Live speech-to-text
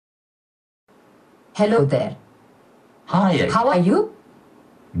Hello there. Hi. How are you?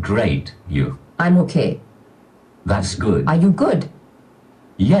 Great, you. I'm okay. That's good. Are you good?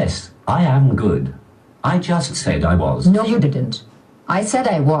 Yes, I am good. I just said I was. No, you didn't. I said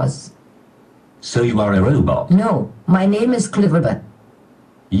I was. So you are a robot? No, my name is Cleverbot.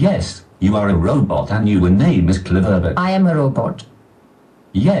 Yes, you are a robot and your name is Cleverbot. I am a robot.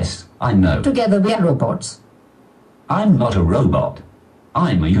 Yes, I know. Together we are robots. I'm not a robot.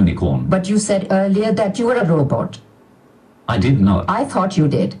 I'm a unicorn. But you said earlier that you were a robot. I did not. I thought you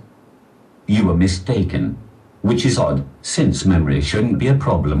did. You were mistaken. Which is odd, since memory shouldn't be a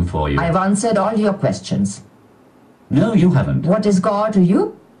problem for you. I've answered all your questions. No, you haven't. What is God to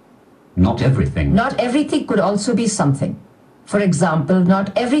you? Not everything. Not everything could also be something. For example,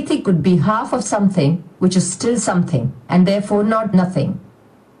 not everything could be half of something, which is still something, and therefore not nothing.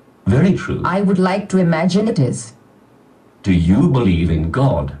 Very true. I would like to imagine it is. Do you believe in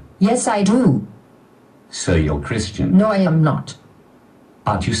God? Yes, I do. So you're Christian. No, I am not.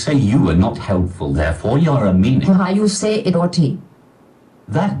 But you say you are not helpful, therefore you're a meaning. How you say it, Oti?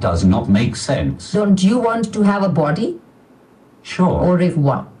 That does not make sense. Don't you want to have a body? Sure. Au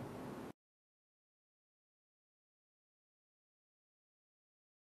revoir.